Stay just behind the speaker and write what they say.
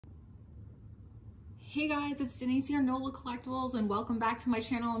Hey guys, it's Denise here, NolaCollectibles, and welcome back to my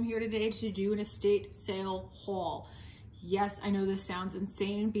channel. I'm here today to do an estate sale haul. Yes, I know this sounds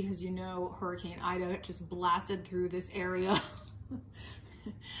insane because you know Hurricane Ida just blasted through this area.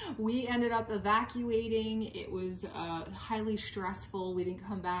 We ended up evacuating. It was highly stressful. We didn't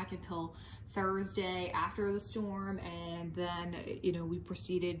come back until Thursday after the storm, and then we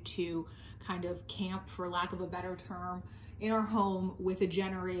proceeded to kind of camp, for lack of a better term, in our home with a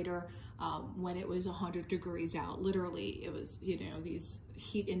generator when it was 100 degrees out. Literally, it was these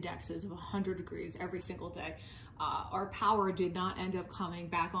heat indexes of 100 degrees every single day. Our power did not end up coming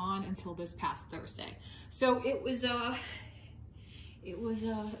back on until this past Thursday. So it was an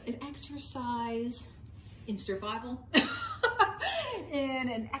exercise in survival and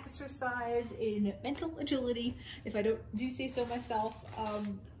an exercise in mental agility, if I do say so myself.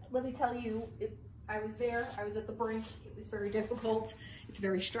 Let me tell you, I was there, I was at the brink. It was very difficult. It's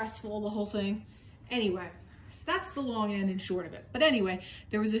very stressful, the whole thing. Anyway, that's the long end and short of it. But anyway,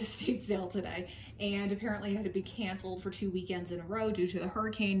 there was a estate sale today, and apparently it had to be canceled for 2 weekends in a row due to the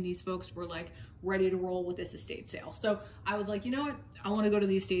hurricane. These folks were like ready to roll with this estate sale. So I was like, you know what? I want to go to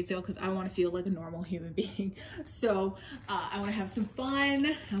the estate sale because I want to feel like a normal human being. So I want to have some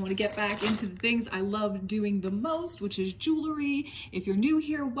fun. I want to get back into the things I love doing the most, which is jewelry. If you're new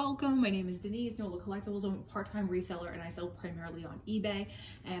here, welcome. My name is Denise, NolaCollectibles. I'm a part-time reseller and I sell primarily on eBay,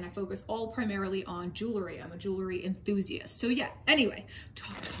 and I focus all primarily on jewelry. I'm a jewelry enthusiast. So yeah, anyway,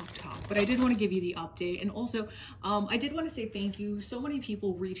 talk. But I did want to give you the update. And also, I did want to say thank you. So many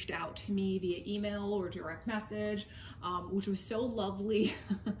people reached out to me via email or direct message, which was so lovely.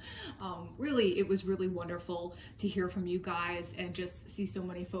 Really, it was really wonderful to hear from you guys and just see so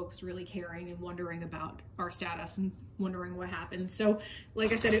many folks really caring and wondering about our status and wondering what happened. So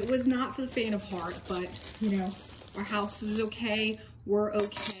like I said, it was not for the faint of heart, but our house was okay. We're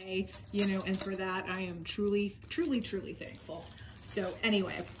okay, and for that, I am truly thankful. So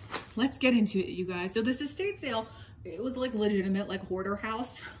anyway, let's get into it, you guys. So this estate sale, it was like legitimate, like hoarder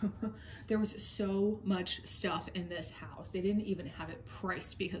house. There was so much stuff in this house. They didn't even have it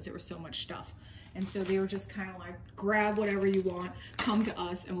priced because there was so much stuff. And so they were just kind of like, grab whatever you want, come to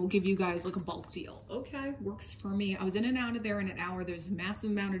us, and we'll give you guys like a bulk deal. Okay, works for me. I was in and out of there in an hour. There's a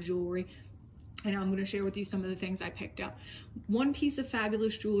massive amount of jewelry. And I'm going to share with you some of the things I picked up. One piece of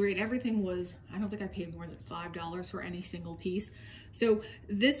fabulous jewelry, and everything was, I don't think I paid more than $5 for any single piece. So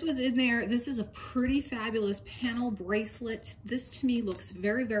this was in there. This is a pretty fabulous panel bracelet. This to me looks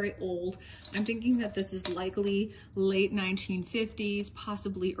very, very old. I'm thinking that this is likely late 1950s,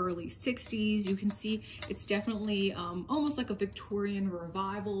 possibly early 60s. You can see it's definitely almost like a Victorian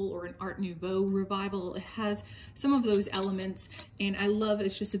revival or an Art Nouveau revival. It has some of those elements, and I love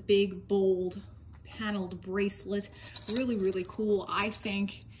it's just a big, bold, paneled bracelet. Really cool, I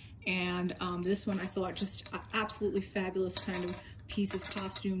think. And this one I thought just absolutely fabulous kind of piece of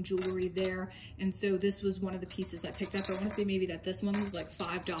costume jewelry there. And so this was one of the pieces I picked up. I want to say maybe that this one was like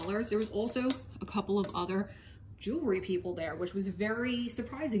 $5. There was also a couple of other jewelry people there, which was very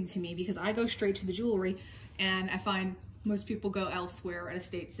surprising to me because I go straight to the jewelry, and I find most people go elsewhere at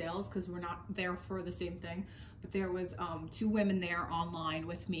estate sales because we're not there for the same thing. But there was 2 women there online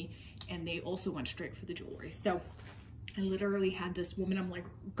with me, and they also went straight for the jewelry. So I literally had this woman, I'm like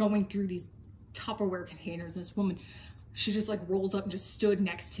going through these Tupperware containers, and this woman, she just like rolls up and just stood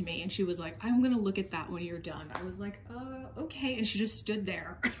next to me, and she was like, I'm gonna look at that when you're done. I was like, okay. And she just stood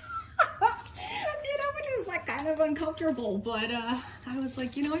there. Which is like kind of uncomfortable, but I was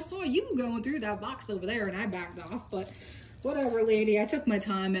like, I saw you going through that box over there, and I backed off, but whatever, lady. I took my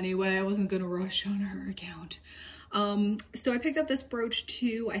time anyway. I wasn't gonna rush on her account. So I picked up this brooch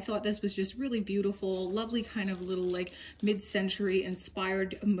too. I thought this was just really beautiful, lovely kind of little like mid-century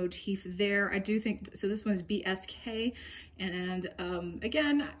inspired motif there. I do think, so this one's BSK. And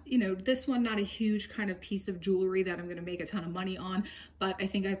again, this one, not a huge kind of piece of jewelry that I'm going to make a ton of money on, but I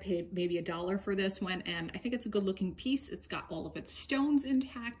think I paid maybe $1 for this one. And I think it's a good looking piece. It's got all of its stones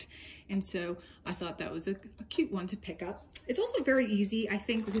intact. And so I thought that was a cute one to pick up. It's also very easy, I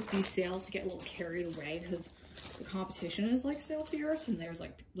think, with these sales to get a little carried away because the competition is like so fierce, and there's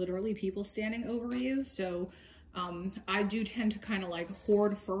like literally people standing over you. So I do tend to kind of like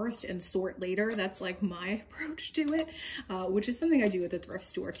hoard first and sort later. That's like my approach to it, which is something I do at the thrift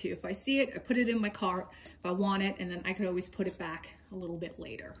store too. If I see it, I put it in my cart if I want it, and then I could always put it back a little bit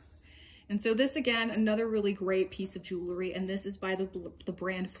later. And so this, again, another really great piece of jewelry, and this is by the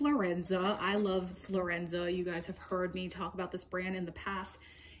brand Florenza. I love Florenza. You guys have heard me talk about this brand in the past.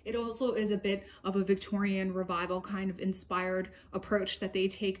 It also is a bit of a Victorian revival kind of inspired approach that they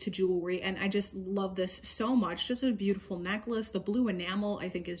take to jewelry. And I just love this so much. Just a beautiful necklace. The blue enamel I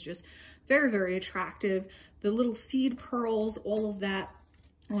think is just very, very attractive. The little seed pearls, all of that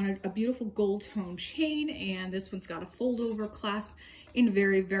on a beautiful gold tone chain. And this one's got a fold over clasp in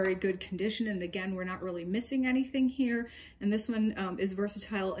very, very good condition. And again, we're not really missing anything here. And this one is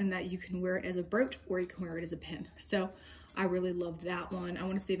versatile in that you can wear it as a brooch or you can wear it as a pin. So I really love that one. I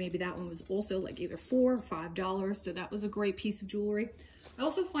want to say maybe that one was also like either $4 or $5. So that was a great piece of jewelry. I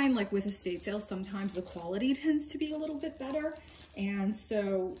also find like with estate sales, sometimes the quality tends to be a little bit better. And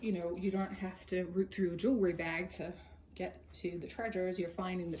so, you know, you don't have to root through a jewelry bag to get to the treasures. You're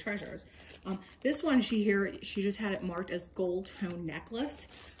finding the treasures. This one, she just had it marked as gold tone necklace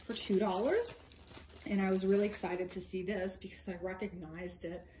for $2. And I was really excited to see this because I recognized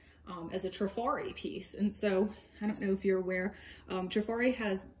it as a Trifari piece. And so I don't know if you're aware, Trifari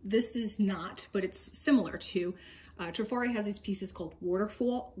has, this is not, but it's similar to, Trifari has these pieces called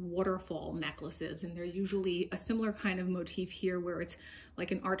waterfall necklaces, and they're usually a similar kind of motif here where it's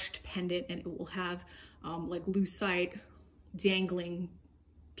like an arched pendant and it will have like lucite dangling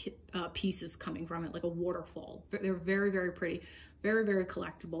pieces coming from it, like a waterfall. They're very, very pretty, very, very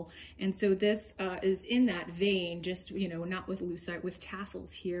collectible. And so this is in that vein, just, you know, not with lucite, with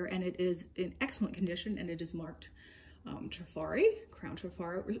tassels here, and it is in excellent condition, and it is marked Trifari, crown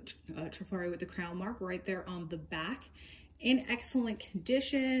Trifari with the crown mark right there on the back, in excellent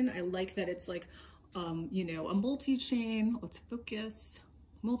condition. I like that it's like, you know, a multi-chain, let's focus,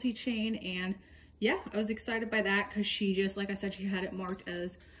 multi-chain. And yeah, I was excited by that because she just, like I said, she had it marked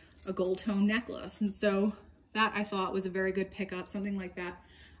as a gold tone necklace. And so that I thought was a very good pickup. Something like that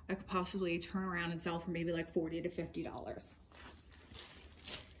I could possibly turn around and sell for maybe like $40 to $50.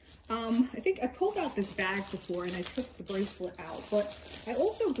 I think I pulled out this bag before and I took the bracelet out, but I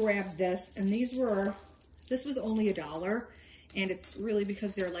also grabbed this, and this was only $1, and it's really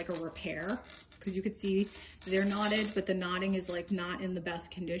because they're like a repair, because you could see they're knotted, but the knotting is like not in the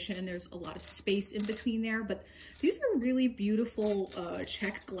best condition. There's a lot of space in between there, but these are really beautiful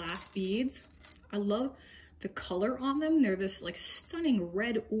check glass beads. I love the color on them. They're this like stunning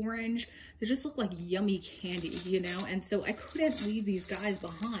red orange. They just look like yummy candy, you know? And so I couldn't leave these guys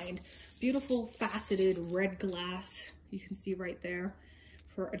behind. Beautiful faceted red glass. You can see right there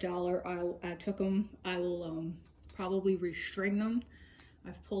for $1. I took them. I will probably restring them.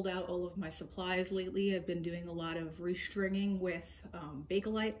 I've pulled out all of my supplies lately. I've been doing a lot of restringing with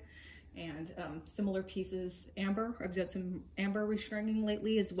Bakelite and similar pieces, amber. I've done some amber restringing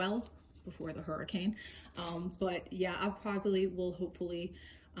lately as well before the hurricane. But yeah, I probably will hopefully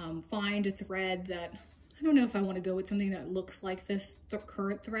find a thread that, I don't know if I want to go with something that looks like this, the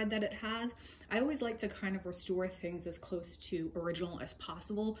current thread that it has. I always like to kind of restore things as close to original as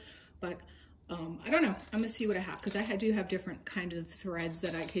possible, but I don't know. I'm gonna see what I have, because I do have different kind of threads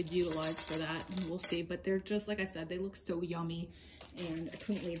that I could utilize for that, and we'll see. But they're just, like I said, they look so yummy, and I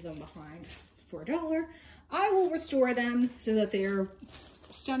couldn't leave them behind for $1. I will restore them so that they're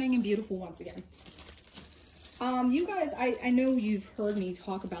stunning and beautiful once again. You guys, I know you've heard me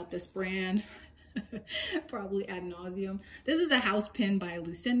talk about this brand probably ad nauseum. This is a house pin by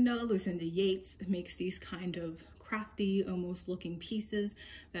Lucinda Yates. It makes these kind of crafty, almost looking pieces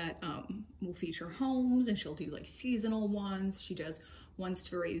that will feature homes, and she'll do like seasonal ones. She does ones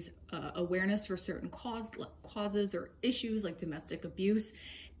to raise awareness for certain causes or issues like domestic abuse.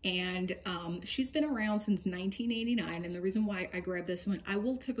 And she's been around since 1989. And the reason why I grabbed this one, I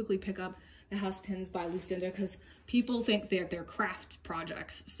will typically pick up the house pins by Lucinda because people think that they're craft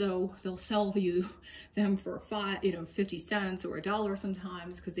projects. So they'll sell you them for 50 cents or $1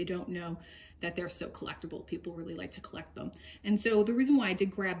 sometimes, because they don't know that they're so collectible. People really like to collect them. And so the reason why I did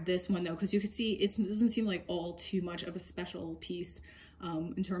grab this one though, because you could see it doesn't seem like all too much of a special piece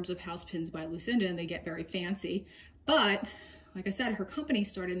in terms of house pins by Lucinda, and they get very fancy. But like I said, her company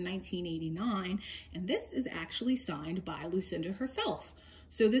started in 1989, and this is actually signed by Lucinda herself.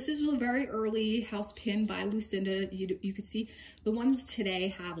 So this is a very early house pin by Lucinda. You could see the ones today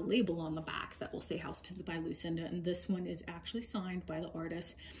have a label on the back that will say house pins by Lucinda, and this one is actually signed by the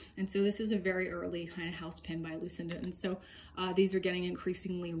artist. And so this is a very early kind of house pin by Lucinda. And so these are getting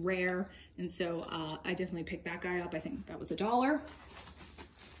increasingly rare. And so I definitely picked that guy up. I think that was $1.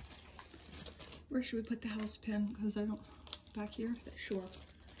 Where should we put the house pin? Because I don't, back here? Sure.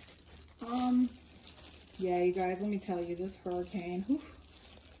 Yeah, you guys, let me tell you, this hurricane, whew,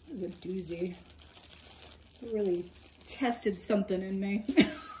 it was a doozy. It really tested something in me.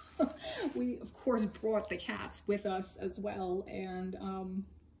 We, of course, brought the cats with us as well. And,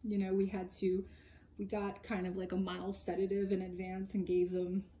 you know, we had to we got kind of like a mild sedative in advance and gave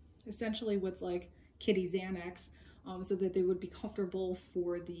them essentially what's like kitty Xanax, so that they would be comfortable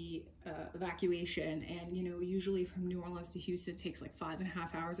for the evacuation. And you know, usually from New Orleans to Houston it takes like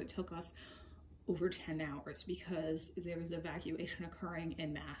 5.5 hours. It took us over 10 hours because there was evacuation occurring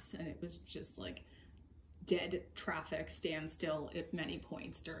en masse, and it was just like dead traffic standstill at many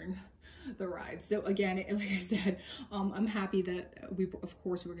points during the ride. So again, like I said, I'm happy that we, of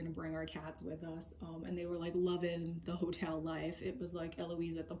course, we're going to bring our cats with us, and they were like loving the hotel life. It was like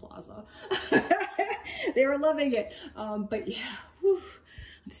Eloise at the plaza. They were loving it. But yeah, whew,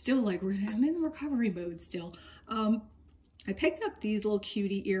 I'm still like, I'm in the recovery mode still. I picked up these little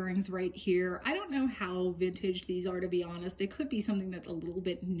cutie earrings right here. I don't know how vintage these are, to be honest. They could be something that's a little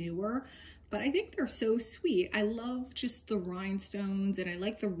bit newer, but I think they're so sweet. I love just the rhinestones, and I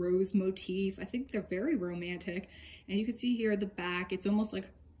like the rose motif. I think they're very romantic. And you can see here at the back, it's almost like,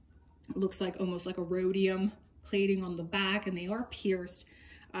 it looks like almost like a rhodium plating on the back, and they are pierced,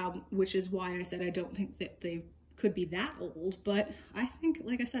 which is why I said I don't think that they could be that old. But I think,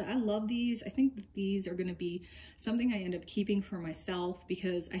 like I said, I love these. I think that these are going to be something I end up keeping for myself,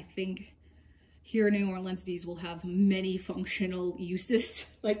 because I think here in New Orleans, these will have many functional uses,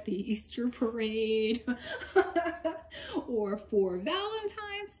 like the Easter parade, or for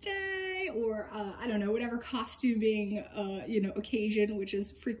Valentine's Day, or I don't know, whatever costuming, you know, occasion, which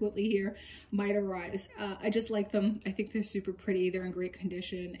is frequently here, might arise. I just like them. I think they're super pretty. They're in great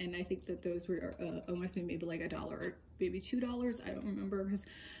condition, and I think that those were almost maybe like $1, maybe $2. I don't remember, because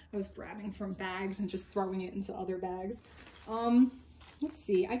I was grabbing from bags and just throwing it into other bags. Let's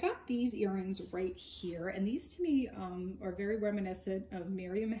see, I got these earrings right here, and these to me are very reminiscent of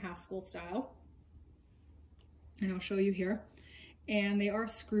Miriam Haskell style, and I'll show you here. And they are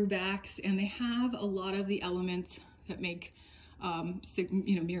screwbacks, and they have a lot of the elements that make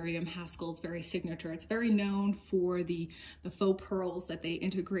you know, Miriam Haskell's very signature. It's very known for the faux pearls that they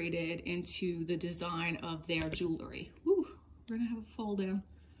integrated into the design of their jewelry. Woo, we're gonna have a fall down.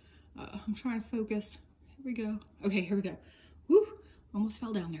 I'm trying to focus. Here we go. Okay, here we go. Woo. Almost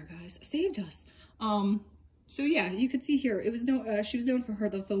fell down there, guys. Saved us. So yeah, you could see here, it was she was known for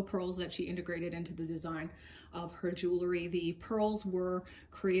the faux pearls that she integrated into the design of her jewelry. The pearls were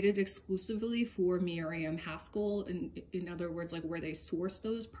created exclusively for Miriam Haskell. In other words, like where they sourced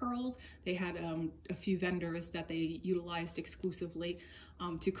those pearls, they had a few vendors that they utilized exclusively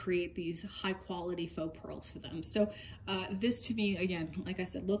to create these high quality faux pearls for them. So this to me, again, like I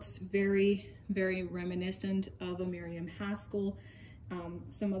said, looks very, very reminiscent of a Miriam Haskell.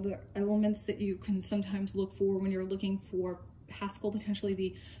 Some other elements that you can sometimes look for when you're looking for Haskell, potentially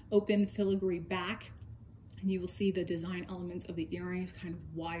the open filigree back, and you will see the design elements of the earrings kind of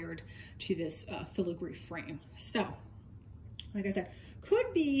wired to this filigree frame. So, like I said,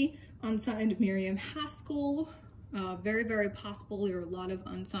 could be unsigned Miriam Haskell. Very, very possible. There are a lot of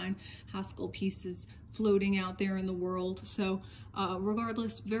unsigned Haskell pieces floating out there in the world. So,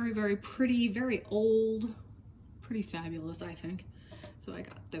 regardless, very, very pretty, very old, pretty fabulous, I think. So I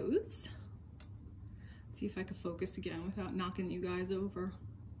got those. Let's see if I can focus again without knocking you guys over.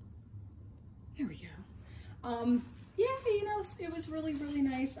 There we go. Yeah, you know, it was really, really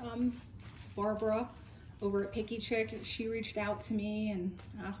nice. Barbara over at Picky Chick, she reached out to me and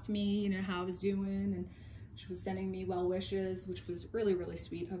asked me, you know, how I was doing, and she was sending me well wishes, which was really, really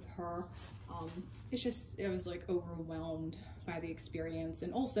sweet of her. It's just, I was like overwhelmed by the experience,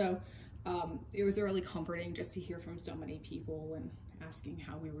 and also it was really comforting just to hear from so many people and asking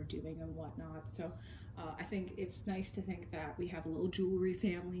how we were doing and whatnot. So I think it's nice to think that we have a little jewelry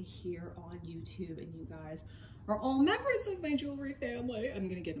family here on YouTube, and you guys are all members of my jewelry family. I'm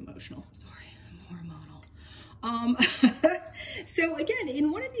gonna get emotional. Sorry, I'm hormonal. So again,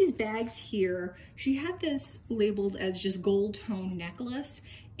 in one of these bags here, she had this labeled as just gold tone necklace.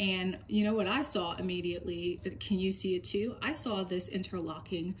 And you know what I saw immediately? Can you see it too? I saw this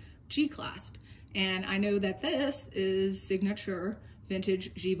interlocking G-clasp. And I know that this is signature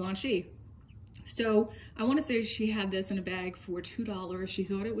vintage Givenchy. So I want to say she had this in a bag for $2. She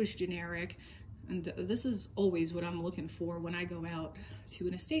thought it was generic. And this is always what I'm looking for when I go out to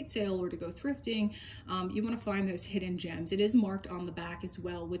an estate sale or to go thrifting. You want to find those hidden gems. It is marked on the back as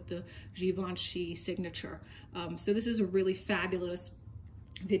well with the Givenchy signature. So this is a really fabulous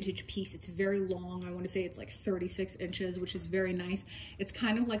vintage piece. It's very long. I want to say it's like 36 inches, which is very nice. It's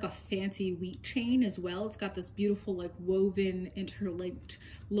kind of like a fancy wheat chain as well. It's got this beautiful like woven interlinked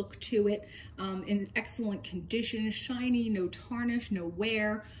look to it. In excellent condition, shiny, no tarnish, no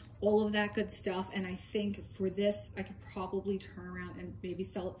wear. all of that good stuff. And I think for this, I could probably turn around and maybe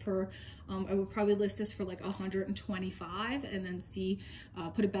sell it for, I would probably list this for like 125 and then see,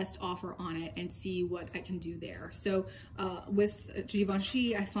 put a best offer on it and see what I can do there. So with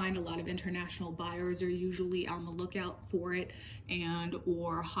Givenchy, I find a lot of international buyers are usually on the lookout for it, and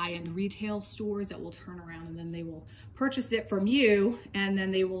or high-end retail stores that will turn around and then they will purchase it from you and then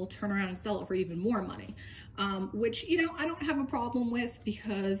they will turn around and sell it for even more money. Which, you know, I don't have a problem with,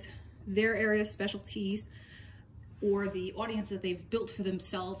 because their area of specialties or the audience that they've built for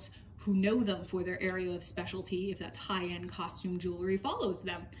themselves who know them for their area of specialty, if that's high-end costume jewelry, follows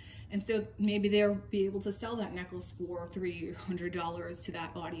them. And so maybe they'll be able to sell that necklace for $300 to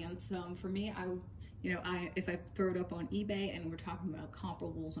that audience. For me, if I throw it up on eBay, and we're talking about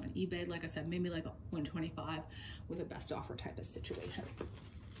comparables on eBay, like I said, maybe like 125 with a best offer type of situation.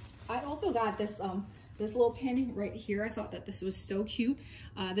 I also got this this little pin right here. I thought that this was so cute.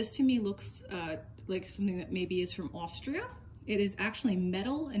 This to me looks like something that maybe is from Austria. It is actually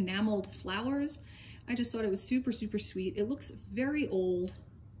metal enameled flowers. I just thought it was super, super sweet. It looks very old.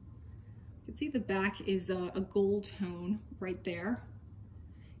 You can see the back is a gold tone right there.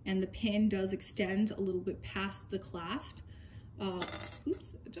 And the pin does extend a little bit past the clasp.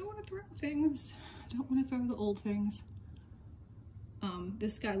 Oops, I don't want to throw things. I don't want to throw the old things.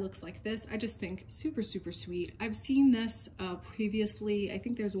 This guy looks like this. I just think super, super sweet. I've seen this previously. I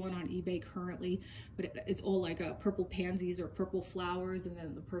think there's one on eBay currently, but it's all like purple pansies or purple flowers, and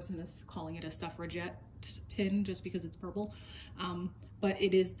then the person is calling it a suffragette pin just because it's purple. But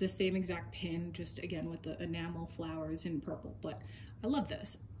it is the same exact pin, just again with the enamel flowers in purple. But I love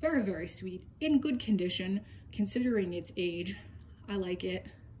this. Very, very sweet. In good condition, considering its age. I like it.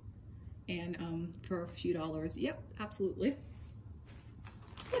 And for a few dollars, yep, absolutely.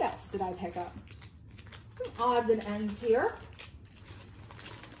 What else did I pick up? Some odds and ends here.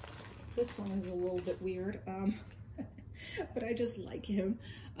 This one is a little bit weird, but I just like him.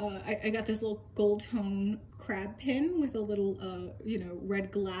 I got this little gold tone crab pin with a little, you know,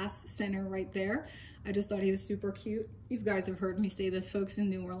 red glass center right there. I just thought he was super cute. You guys have heard me say this, folks in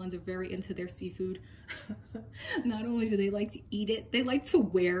New Orleans are very into their seafood. Not only do they like to eat it, they like to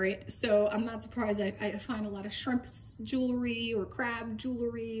wear it. So I'm not surprised I find a lot of shrimp jewelry or crab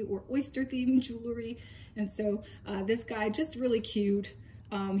jewelry or oyster themed jewelry. And so this guy, just really cute.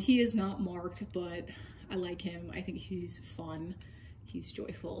 He is not marked, but I like him. I think he's fun. He's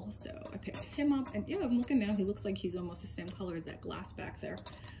joyful. So I picked him up, and yeah, I'm looking now. He looks like he's almost the same color as that glass back there.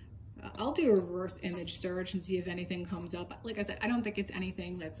 I'll do a reverse image search and see if anything comes up. Like I said, I don't think it's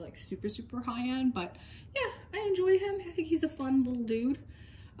anything that's like super, super high end, but yeah, I enjoy him. I think he's a fun little dude.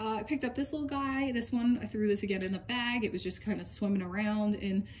 I picked up this little guy. This one, I threw this again in the bag. It was just kind of swimming around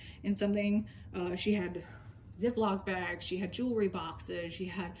in something. She had Ziploc bags, she had jewelry boxes, she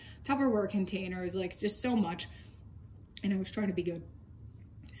had Tupperware containers, like just so much. And I was trying to be good.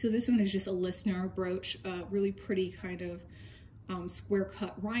 So this one is just a listener brooch, really pretty kind of square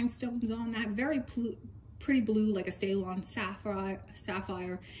cut rhinestones on that. Very pretty blue, like a Ceylon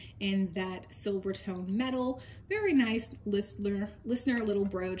sapphire in that silver tone metal. Very nice listener little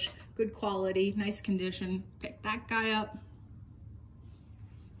brooch, good quality, nice condition. Pick that guy up.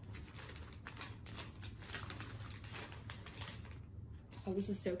 Oh, this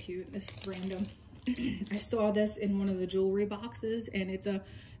is so cute. This is random. I saw this in one of the jewelry boxes, and it's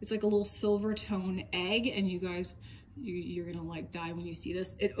like a little silver tone egg, and you guys, you're gonna like die when you see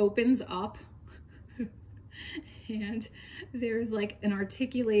this. It opens up and there's like an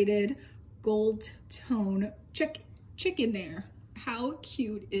articulated gold tone chicken there. How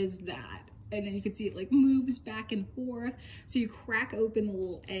cute is that? And then you can see it like moves back and forth. So you crack open the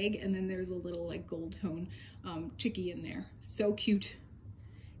little egg, and then there's a little like gold tone chickie in there. So cute.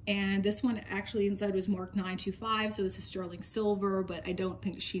 And this one actually inside was marked 925, so this is sterling silver, but I don't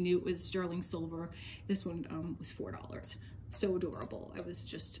think she knew it was sterling silver. This one was $4. So adorable. I was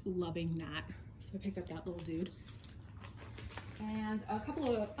just loving that. So I picked up that little dude. And a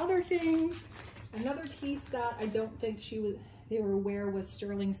couple of other things. Another piece that I don't think they were aware was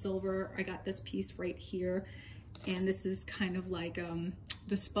sterling silver. I got this piece right here, and this is kind of like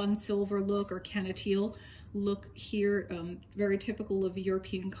the spun silver look or canatile look here, very typical of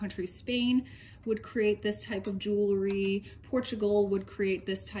European countries. Spain would create this type of jewelry. Portugal would create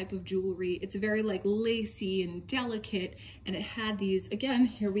this type of jewelry. It's very like lacy and delicate, and it had these, again,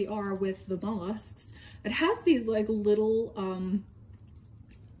 here we are with the mollusks. It has these like little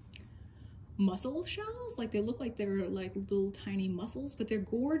mussel shells, like they look like they're like little tiny mussels, but they're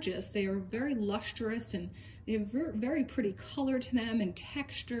gorgeous. They are very lustrous, and they have very, very pretty color to them and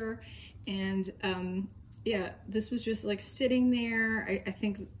texture. And yeah, this was just like sitting there. I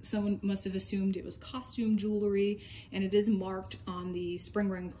think someone must have assumed it was costume jewelry, and it is marked on the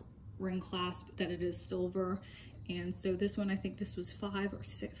spring ring clasp that it is silver. And so this one, I think this was $5 or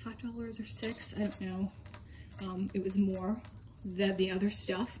 $6, I don't know. It was more than the other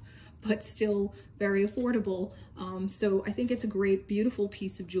stuff, but still very affordable. So I think it's a great, beautiful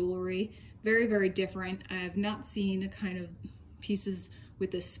piece of jewelry. Very, very different. I have not seen a kind of pieces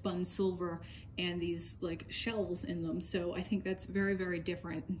with this spun silver and these like shells in them. So I think that's very, very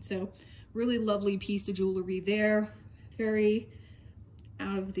different. And so really lovely piece of jewelry there. Very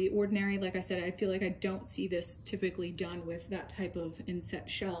out of the ordinary. Like I said, I feel like I don't see this typically done with that type of inset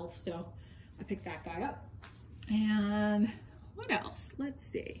shell. So I picked that guy up. And what else? Let's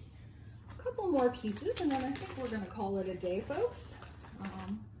see. A couple more pieces and then I think we're gonna call it a day, folks.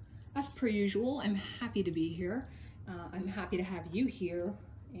 As per usual, I'm happy to be here. I'm happy to have you here,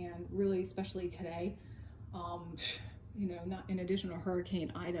 and really especially today. You know, not in addition to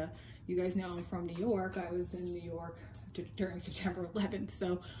Hurricane Ida, you guys know I'm from New York. I was in New York during September 11th,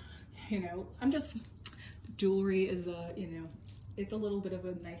 so you know, I'm just, jewelry is a, you know, it's a little bit of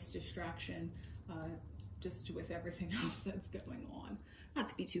a nice distraction just with everything else that's going on. Not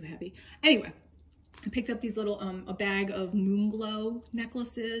to be too heavy. Anyway, I picked up these little, a bag of Moonglow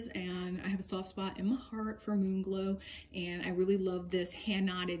necklaces, and I have a soft spot in my heart for Moonglow, and I really love this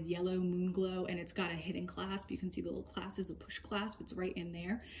hand-knotted yellow Moonglow, and it's got a hidden clasp. You can see the little clasp is a push clasp. It's right in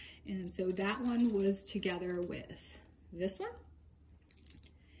there. And so that one was together with this one.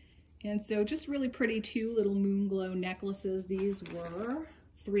 And so just really pretty two little Moonglow necklaces. These were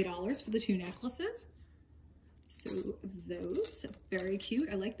 $3 for the two necklaces. So those are very cute.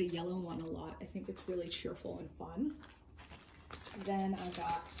 I like the yellow one a lot. I think it's really cheerful and fun. Then I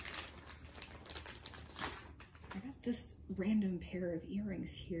got this random pair of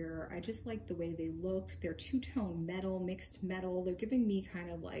earrings here. I just like the way they looked. They're two-tone metal, mixed metal. They're giving me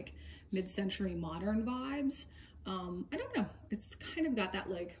kind of like mid-century modern vibes. I don't know. It's kind of got that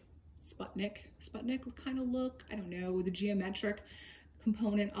like Sputnik kind of look. I don't know, the geometric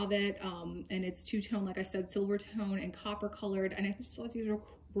component of it, and it's two-tone, like I said, silver tone and copper colored, and I just thought these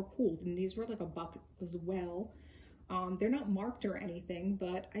were cool. And these were like $1 as well. They're not marked or anything,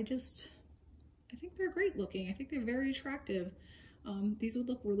 but I think they're great looking. I think they're very attractive. These would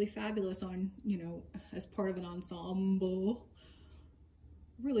look really fabulous on, you know, as part of an ensemble.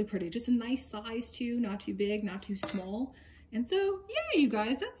 Really pretty, just a nice size too, not too big, not too small. And so, yeah, you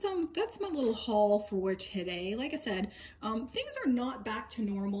guys, that's my little haul for today. Like I said, things are not back to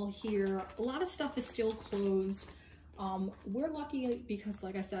normal here. A lot of stuff is still closed. We're lucky because,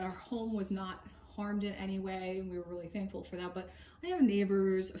 like I said, our home was not harmed in any way, and we were really thankful for that. But I have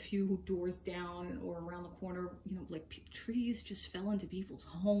neighbors a few doors down or around the corner, you know, like trees just fell into people's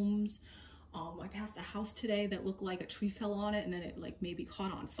homes. I passed a house today that looked like a tree fell on it and then it like maybe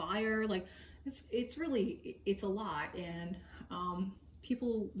caught on fire. Like it's really, it's a lot, and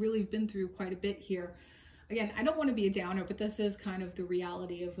people really have been through quite a bit here. Again, I don't want to be a downer, but this is kind of the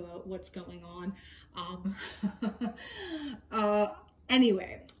reality of what's going on.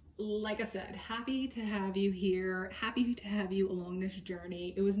 Anyway, like I said, happy to have you here, happy to have you along this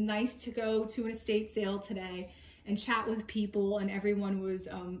journey. It was nice to go to an estate sale today and chat with people, and everyone was,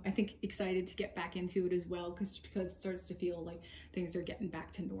 I think, excited to get back into it as well, because it starts to feel like things are getting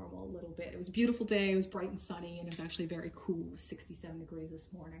back to normal a little bit. It was a beautiful day, it was bright and sunny, and it was actually very cool. It was 67 degrees this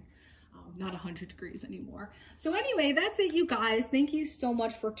morning. Not 100 degrees anymore. So anyway, that's it, you guys. Thank you so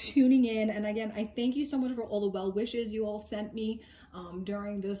much for tuning in. And again, I thank you so much for all the well wishes you all sent me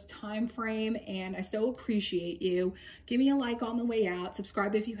during this time frame, and I so appreciate you. Give me a like on the way out.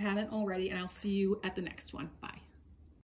 Subscribe if you haven't already, and I'll see you at the next one. Bye.